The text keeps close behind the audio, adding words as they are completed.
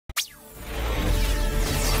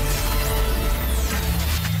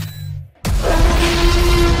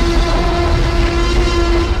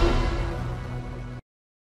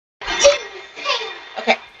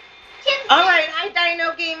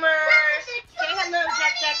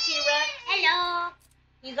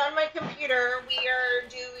He's on my computer. We are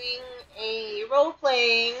doing a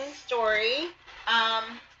role-playing story.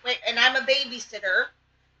 And I'm a babysitter.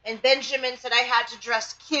 And Benjamin said I had to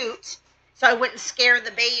dress cute, so I wouldn't scare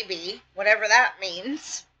the baby, whatever that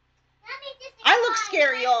means. I look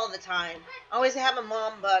scary all the time. I always have a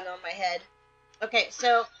mom bun on my head. Okay,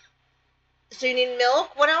 so you need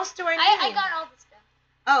milk? What else do I need? I got all the stuff.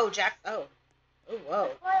 Oh, Jack. Oh,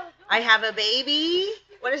 whoa. I have a baby.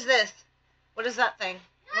 What is this? What is that thing?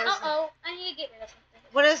 Uh-oh. I need to get rid of something.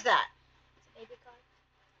 What is that? It's a baby card.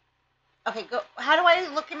 Okay, go. How do I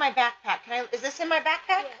look in my backpack? Is this in my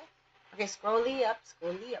backpack? Yeah. Okay, scrolly up.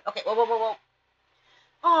 Okay, whoa.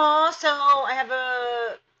 Oh, so I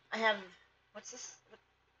have, what's this?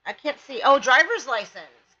 I can't see. Oh, driver's license.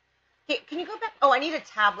 Okay, can you go back? Oh, I need a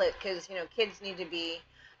tablet because, kids need to be,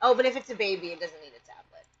 but if it's a baby, it doesn't need a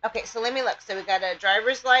tablet. Okay, so let me look. So we got a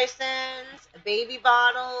driver's license, a baby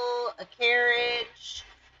bottle, a carriage,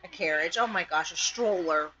 oh my gosh, a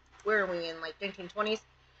stroller. Where are we in, like, 1920s?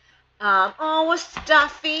 A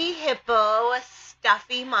stuffy hippo, a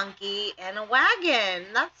stuffy monkey, and a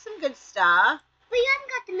wagon. That's some good stuff. But you haven't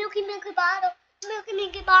got the milky bottle.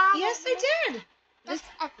 Milky bottle. Yes, I did. That's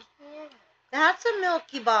a can. That's a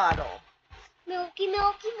milky bottle. Milky.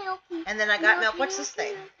 And then I got milk. What's this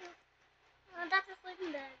thing? Oh, that's a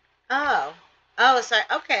sleeping bag. Oh, sorry.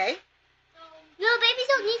 Okay. No, babies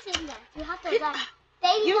don't need sleeping bags. You have to babies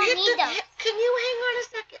don't need those. Can you hang on a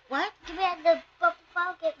second? What? We have the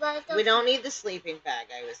pocket. We don't need the sleeping bag,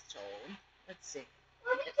 I was told. Let's see.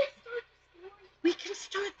 Well, we can start the story. We can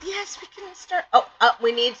start. Yes, we can start.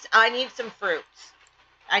 I need some fruits.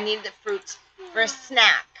 I need the fruits for a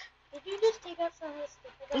snack. Did you just take out some of the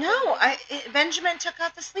stuff? No, Benjamin took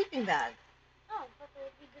out the sleeping bag. Oh, but that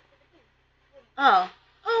would be good for the baby.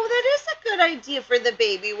 Oh, that is a good idea for the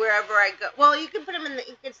baby wherever I go. Well, you can put him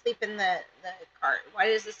you can sleep in the cart. Why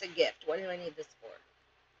is this a gift? What do I need this for?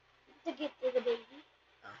 To gift to the baby.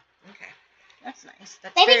 Oh, okay. That's nice.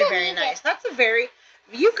 That's Babies very, don't very need nice. it. That's a very,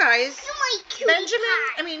 you guys,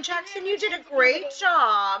 Benjamin, Jackson, you did a great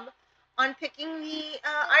job on picking the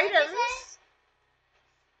items.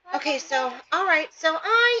 Okay, so, all right, so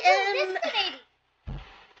okay,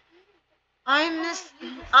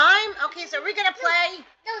 so we're going to play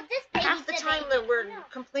No, this baby's half the time that we're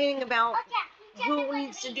complaining about who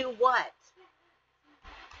needs to do what.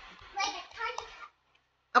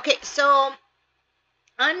 Okay, so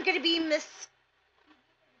I'm going to be Miss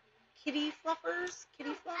Kitty Fluffers?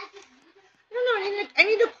 Kitty Fluff? I don't know, I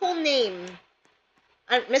need a cool name.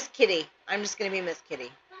 Miss Kitty. I'm just going to be Miss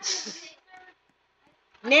Kitty.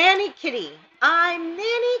 Nanny Kitty. I'm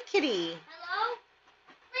Nanny Kitty.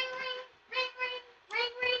 Hello?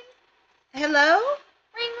 Ring. Hello?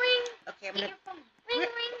 Ring. Okay, I'm gonna. Ring.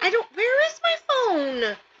 Where is my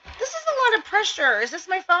phone? This is a lot of pressure. Is this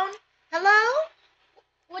my phone? Hello?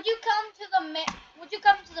 Would you come to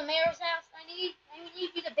the mayor's house? I need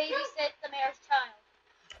you to babysit the mayor's child.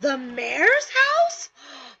 The mayor's house?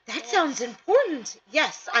 That sounds important.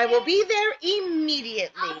 Yes, I will be there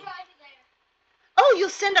immediately. I'll drive you there. Oh, you'll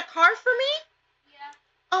send a car for me? Yeah.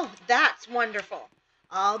 Oh, that's wonderful.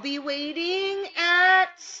 I'll be waiting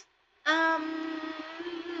at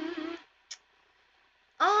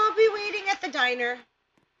the diner.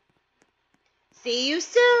 See you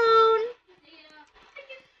soon.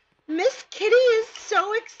 Miss Kitty is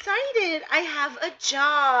so excited. I have a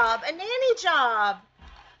job, a nanny job.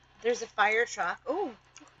 There's a fire truck. Oh.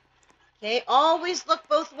 Okay, always look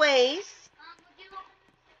both ways.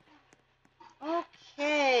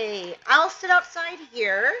 Okay, I'll sit outside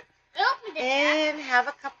here and have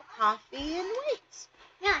a cup of coffee and wait.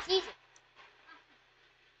 Yeah, it's easy.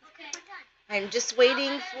 Okay. I'm just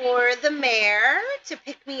waiting for the mayor to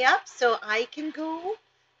pick me up so I can go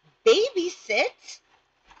babysit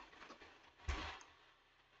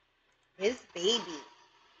his baby.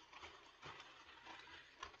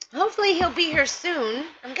 Hopefully he'll be here soon.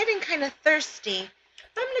 I'm getting kind of thirsty.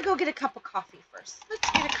 But I'm going to go get a cup of coffee first. Let's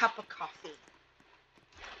get a cup of coffee.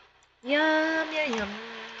 Yum.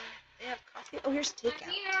 They have coffee. Oh, here's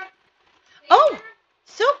takeout. Oh,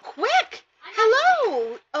 so quick.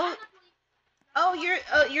 Hello. Oh,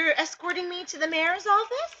 you're escorting me to the mayor's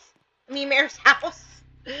office? I mean, mayor's house.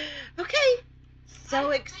 Okay.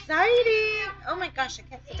 So exciting. Oh my gosh, I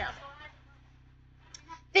can't sit down.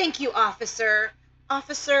 Thank you, officer.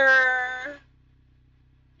 Officer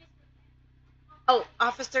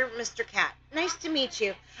Mr. Cat. Nice to meet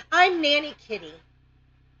you. I'm Nanny Kitty.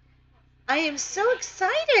 I am so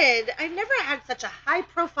excited. I've never had such a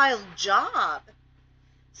high-profile job.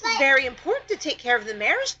 This is very important to take care of the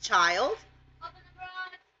mayor's child.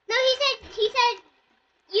 No, he said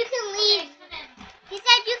you can leave. He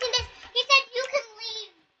said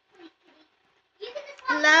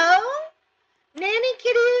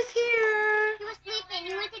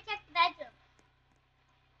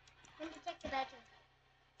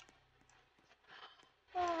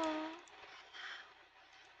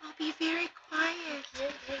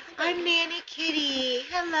Nanny Kitty.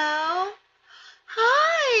 Hello.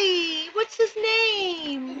 Hi. What's his His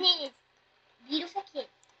name? name is Beautiful Kid.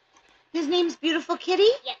 His name's Beautiful Kitty?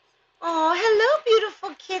 Yes. Oh, hello,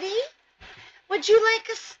 Beautiful Kitty. Would you like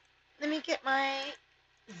us? Let me get my...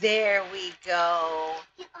 There we go.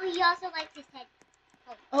 He also likes his head.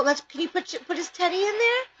 Oh, can you put his teddy in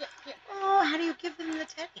there? Here. Oh, how do you give him the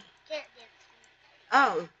teddy? Here.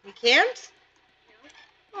 Oh, you can't?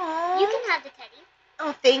 No. Oh. You can have the teddy.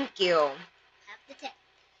 Oh, thank you. Have the teddy.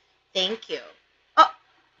 Thank you. Oh,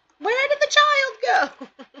 where did the child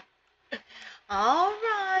go? All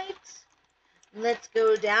right. Let's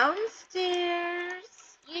go downstairs.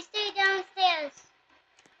 You stay downstairs.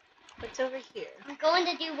 What's over here? I'm going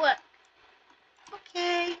to do work.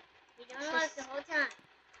 Okay. We don't work the whole time.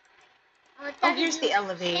 Oh, here's the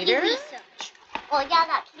elevator. Research. Oh, yeah,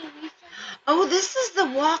 that kitty research. Oh, this is the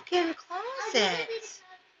walk-in closet.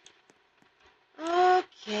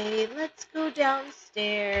 Okay, let's go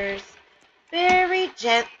downstairs very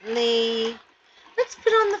gently. Let's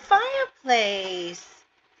put on the fireplace.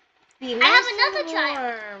 Be nice I have another and child.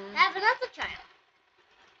 warm. I have another child.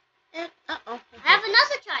 And, uh-oh. I have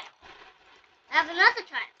another child. I have another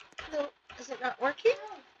child. No, is it not working?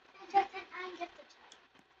 I'm just the child.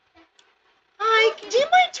 Hi, do you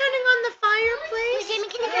mind turning on the fireplace? Wait, Jamie,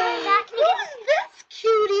 can you give me that? Can you give Who's this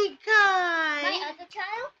cutie guy? my other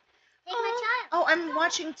child? Take my child. Oh, I'm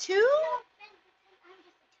watching too?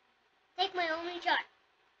 Take my only child.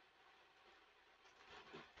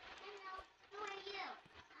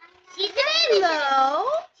 She's the babysitter. Hello.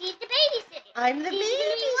 She's the babysitter. I'm the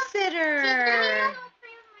babysitter.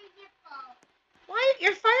 Why?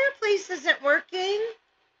 Your fireplace isn't working.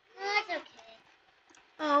 That's okay.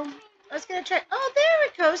 Oh, I was going to try. Oh, there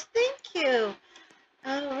it goes. Thank you.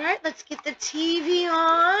 All right, let's get the TV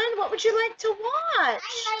on. What would you like to watch? I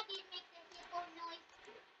like it makes a hippo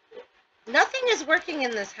noise. Nothing is working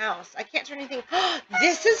in this house. I can't turn anything.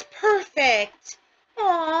 This is perfect.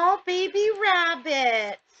 Aw, baby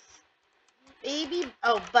rabbits.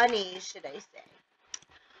 Bunnies, should I say.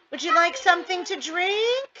 Would you like something to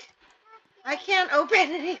drink? I can't open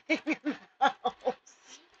anything in the house.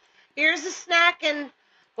 Here's a snack and,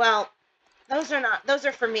 well, those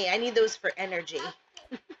are for me. I need those for energy.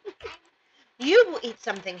 You will eat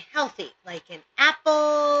something healthy, like an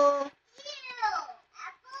apple.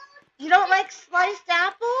 You don't like sliced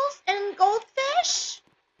apples and goldfish?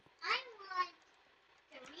 I want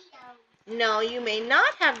Doritos. No, you may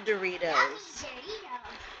not have Doritos. Yummy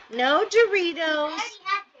Doritos. No I Doritos. already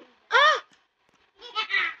have Doritos. Ah!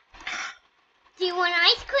 Do you want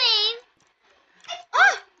ice cream?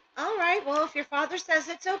 Ah! All right, well, if your father says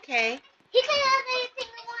it's okay. He can have anything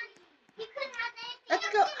we want. He couldn't have anything. Let's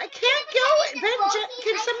go. I can't go.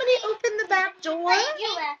 Can somebody open the back door?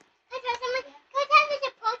 You left. Can I have a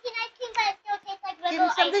protein ice cream, but it still tastes like regular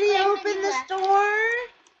Can somebody ice cream? open this door?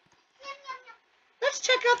 Let's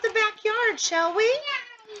check out the backyard, shall we?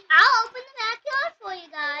 I'll open the backyard for you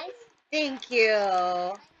guys. Thank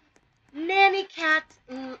you. Nanny cat.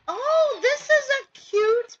 Oh, this is a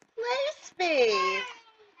cute play space.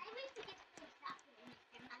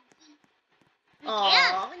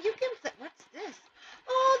 Oh, you can play. What's this?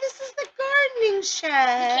 Oh, this is the gardening We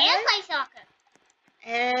shed. can play soccer.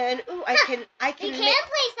 And ooh, I can We can make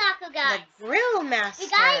play soccer, guys. the grill master. We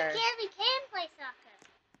can play soccer.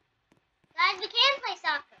 Guys, we can play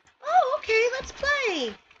soccer. Oh, okay, let's play.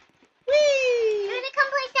 Whee! You wanna come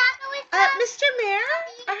play soccer with us? Mr. Mayor,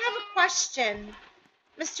 I have a question.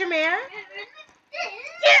 Mr. Mayor?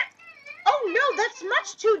 Oh no, that's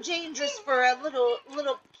much too dangerous for a little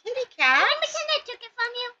kitty cat. Can I pretend I took it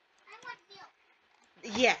from you? I want milk.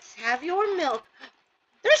 Yes, have your milk.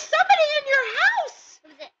 There's somebody in your house.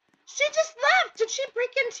 Who's it? She just left. Did she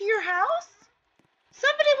break into your house?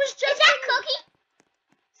 Somebody was just Is that Cookie?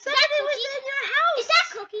 Somebody was Cookie? in your house. Is that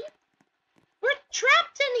Cookie? We're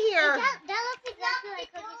trapped in here. That looks exactly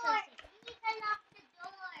like Cookie's house. You need to lock the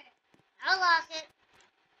door. I'll lock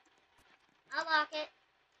it.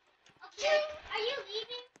 Okay, are you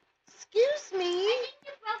leaving? Excuse me. I think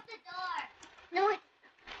you broke the door. No, it's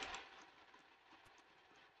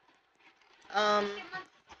Mr. Monkey.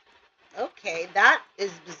 Okay, that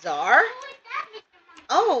is bizarre. Who is that, Mr. Monkey?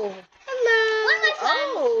 Oh, hello. One of my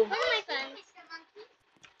friends. Oh. One of my friends. Mr. Monkey.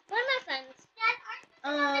 One of my friends. Dad, aren't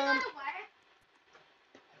you Um, to work?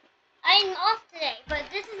 I'm off today, but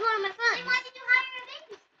this is one of my friends. Why did you hire a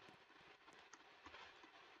babysitter?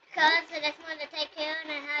 Because I just wanted to take care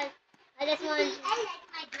and I just wanted to...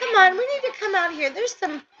 Come on, we need to come out here. There's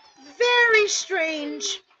some very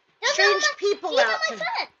strange people These out are my here.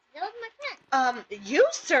 friends. Those are my friends. You,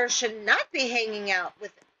 sir, should not be hanging out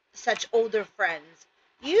with such older friends.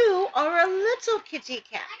 You are a little kitty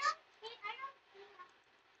cat.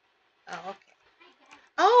 Oh, okay.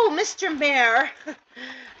 Oh, Mr. Mayor.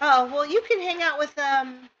 Oh, well, you can hang out with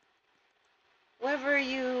whoever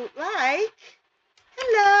you like.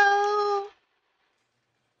 Hello.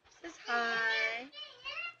 Says hi.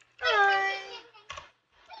 Hi.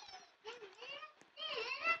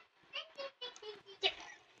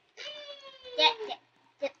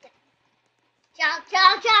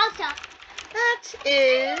 That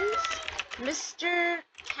is Mr.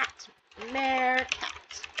 Cat. Mayor Cat.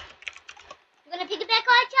 You gonna piggyback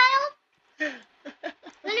on child?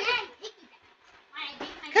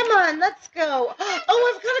 Come on, let's go.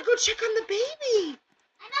 Oh, I've got to go check on the baby.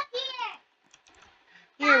 I'm up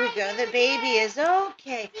here. Here we go. The baby is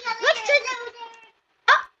okay. Let's take.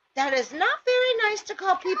 Oh, that is not very nice to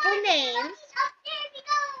call people names.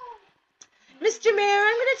 Mr. Mayor,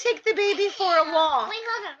 I'm going to take the baby for a walk. Wait,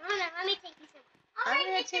 hold on. Let me take you some. I'm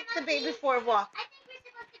going to take the baby for a walk. I think we're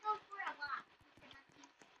supposed to go for a walk.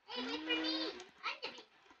 Hey, wait for me. I'm the baby.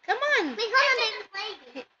 Come on. Wait, hold on,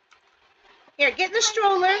 baby. Here, get in the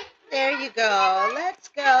stroller. There you go. Let's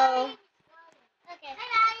go. Okay.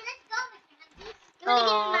 Bye-bye. Let's go, Mr. Monkey. You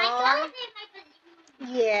want to get in my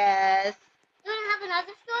stroller? Yes. You want to have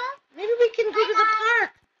another stroller? Maybe we can go to the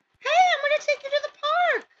park. Hey, I'm going to take you to the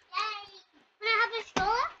park. Yay. Want to have a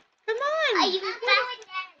stroller? Come on. Are you fast?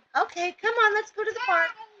 Okay, come on. Let's go to the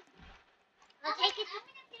park. I'll take it.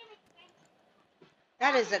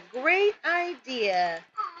 That is a great idea.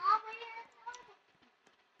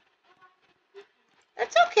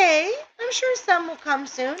 That's okay. I'm sure some will come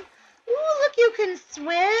soon. Ooh, look, you can swim,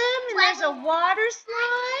 and there's a water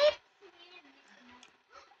slide.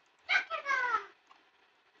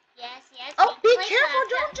 Yes, yes. Oh, be careful.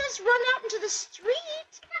 Don't just run out into the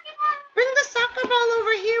street. Bring the soccer ball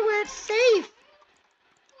over here where it's safe.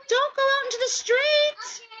 Don't go out into the street.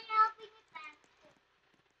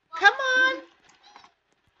 Come on.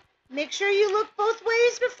 Make sure you look both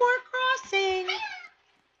ways before crossing.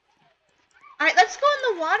 All right, let's go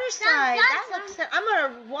on the water slide. That looks. I'm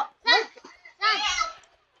gonna look. Son.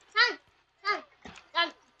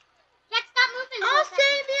 Jack, stop moving. I'll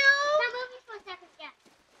save you. Stop moving for a second, Jack.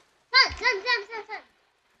 Son.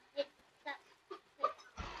 Wait, stop.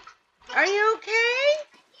 Are you okay?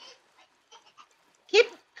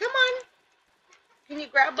 Come on. Can you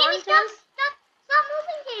grab Jamie, onto us? Stop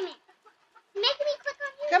moving, Jamie. You're making me click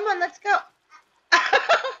on you. Come on, let's go.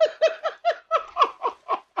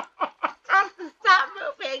 Stop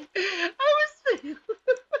moving.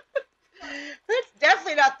 That's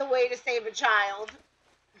definitely not the way to save a child.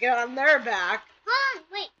 Get on their back. Hold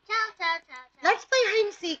on, wait. Chow. Let's play hide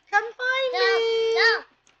and seek. Come find me. No.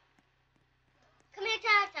 Come here,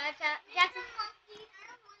 Chow. Jackson.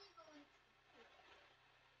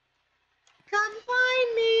 Come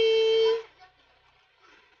find me.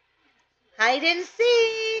 Hide and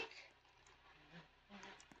seek.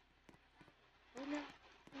 Oh, no.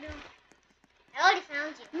 I already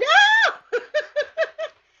found you. No!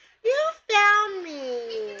 You found me.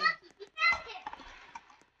 Mr. Monkey, we found it.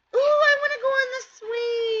 Ooh, I want to go on the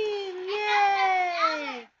swing.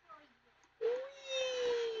 Yay.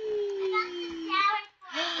 Whee.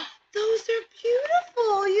 Those are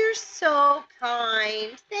beautiful. You're so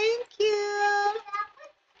kind. Thank you.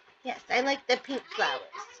 Yes, I like the pink flowers.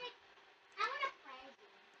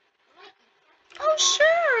 Oh, sure.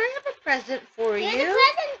 I have a present for Here's a you.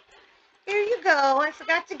 present. Here you go. I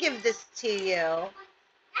forgot to give this to you.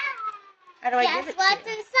 How do I give it to Guess what's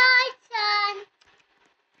you? inside, son?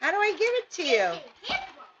 How do I give it to you? It's a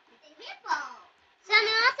hippo. Son,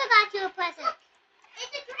 I also got you a present.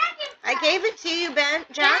 It's a dragonfly. I gave it to you, Ben.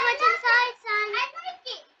 Guess Jack? what's inside, son? I like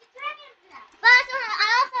it. It's a dragonfly. But I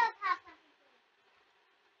also have something for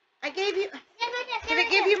you. I gave you. Did Did I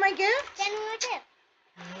give you my gift? Send me a gift.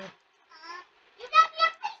 You got me a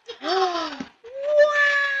face. Wow!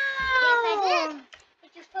 Yes, I did.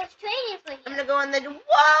 It's your first training for you. I'm gonna go on the. Whoa!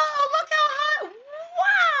 Look how high!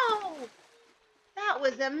 Wow! That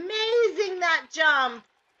was amazing. That jump.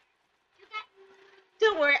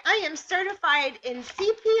 Don't worry, I am certified in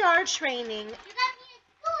CPR training You got me a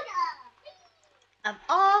scooter. of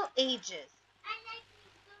all ages. I like the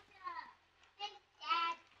scooter. Thanks,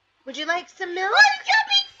 Dad. Would you like some milk? I'm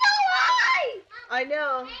jumping so high. I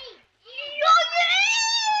know. Hey,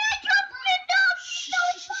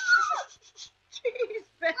 Jeez,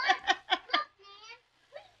 Ben.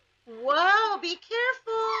 Whoa, be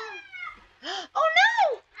careful. Oh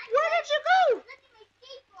no! Where did you go?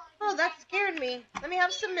 Oh, that scared me. Let me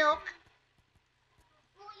have some milk.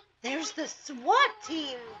 There's the SWAT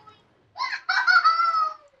team.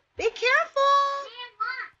 Be careful.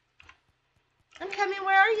 I'm coming.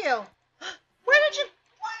 Where are you? Where did you?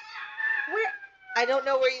 Where? I don't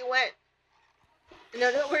know where you went. I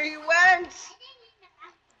don't know where you went.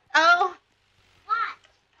 Oh. What?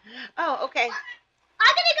 Oh, okay.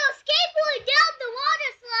 I'm gonna go skateboard down the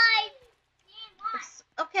water slide.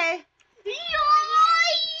 Okay. Yeah.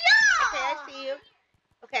 Okay, I see you.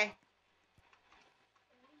 Okay.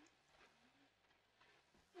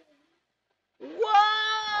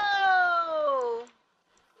 Whoa!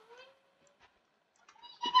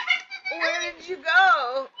 Where did you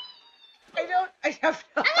go? I have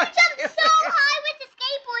no I'm gonna idea. jump so high with the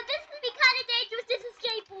skateboard. This is gonna be kind of dangerous. This is a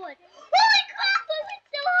skateboard. Holy crap! I went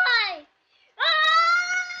so high.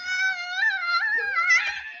 Ah!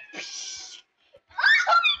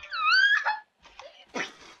 Holy crap!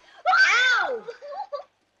 Ow!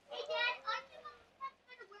 Hey, Dad, aren't you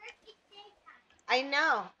gonna work? It's daytime. I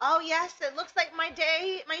know. Oh, yes, it looks like my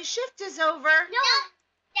shift is over. No,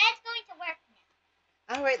 Dad's going to work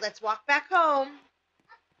now. All right, let's walk back home.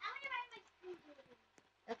 I want to ride my scooter.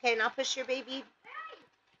 Okay, and I'll push your baby.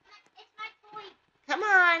 It's my toy. Come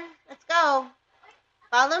on, let's go.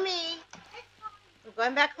 Follow me. We're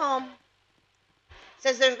going back home. It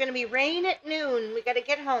says there's going to be rain at noon. We got to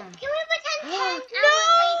get home. Can we pretend 10 hours later? No,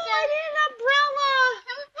 I need an umbrella.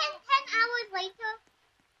 Can we pretend 10 hours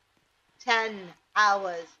 10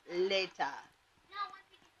 hours later? later. No, once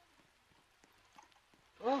we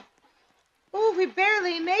Oh, get oh, we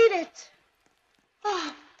barely made it.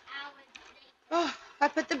 Oh, hours later. oh, I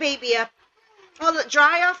put the baby up. Oh, look,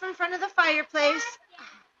 dry off in front of the fireplace.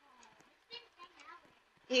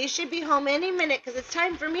 He should be home any minute because it's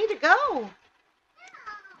time for me to go.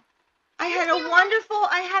 I had a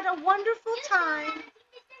wonderful time.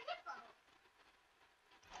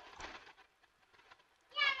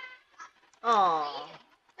 Aw,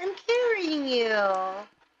 I'm carrying you.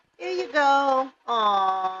 Here you go.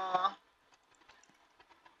 Aw.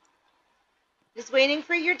 Just waiting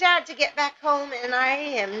for your dad to get back home, and I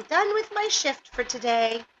am done with my shift for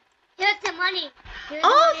today. Here's the money.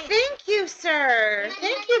 Oh, thank you, sir.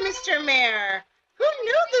 Thank you, Mr. Mayor. Who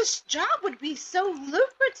knew this job would be so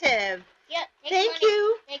lucrative? Yep, Thank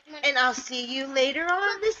you. Take the money. And I'll see you later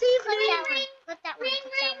on this evening. Clip that one. Ring,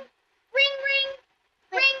 ring. Ring, ring.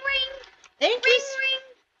 Ring, ring. Thank Ring, you. ring.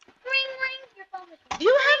 Ring, ring. Your phone was ringing.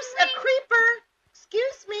 You have a creeper.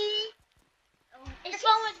 Excuse me. Your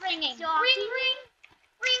phone was ringing. Ring, ring.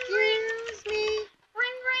 Ring, ring. Excuse me.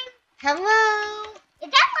 Ring, ring. Hello. Is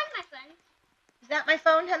that one of my friends? Is that my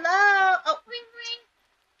phone? Hello. Oh, Ring, ring.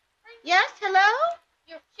 Ring. yes. Hello.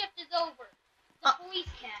 Your shift is over. The police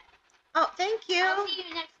cat. Oh, thank you. I'll see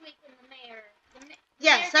you next week in the mayor.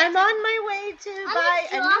 Yes, I'm on my way to buy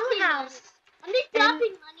a new house. I'm just dropping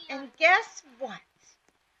money on. And guess what?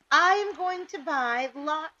 I am going to buy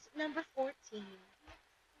lot number 14.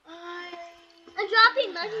 I'm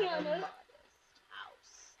dropping money on her.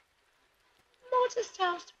 Modest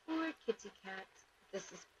house for a kitty cat.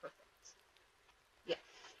 This is perfect. Yes.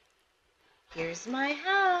 Here's my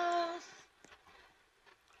house.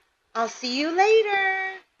 I'll see you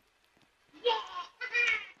later.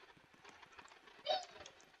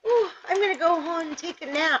 Ooh, I'm going to go home and take a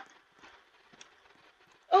nap.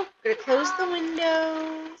 Oh, going to close the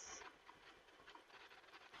windows.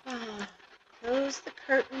 Oh, close the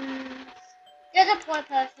curtains. There's a poor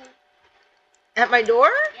person. At my door?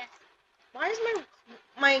 Yes.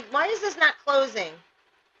 Why is this not closing?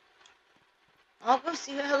 I'll go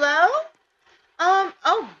see you. Hello?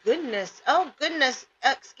 Oh goodness. Oh goodness.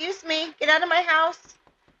 Excuse me. Get out of my house.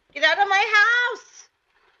 Get out of my house.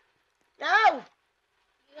 No.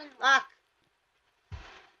 Lock.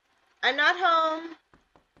 I'm not home.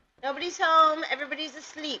 Nobody's home. Everybody's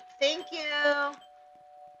asleep. Thank you.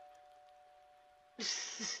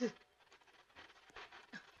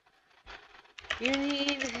 You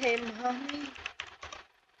need a mommy?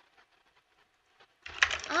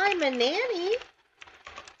 I'm a nanny.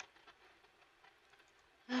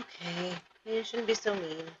 Okay. You shouldn't be so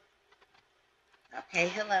mean. Okay,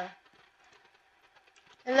 hello.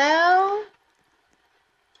 Hello?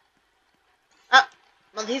 Oh,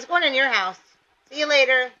 well, he's going in your house. See you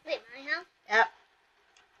later. Wait, my house? Yep.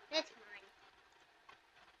 That's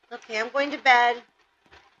mine. Okay, I'm going to bed.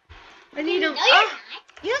 I need a... No, you're not.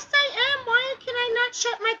 Yes, I am. Why can I not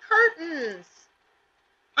shut my curtains?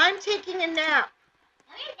 I'm taking a nap.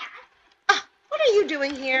 No, you're not. Ah, what are you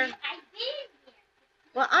doing here? I've been here.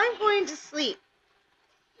 Well, I'm going to sleep.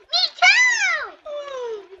 Me too!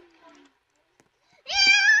 Ew!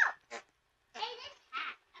 Hey, this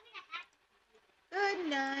hat. I'm in a hat. Good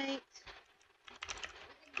night.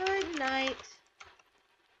 Good night.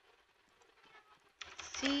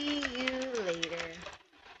 See you later.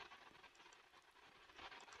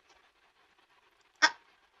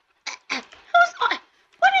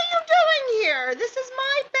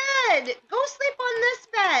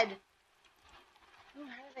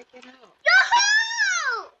 I get out?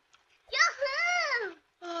 Yahoo! Yahoo!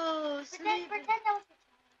 Oh, sleep. Pretend that was your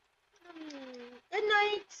child. Good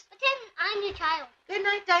night. Pretend I'm your child. Good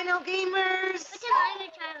night, Dino Gamers. Pretend I'm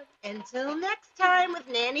your child. Until next time with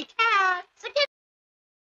Nanny Cat. Pretend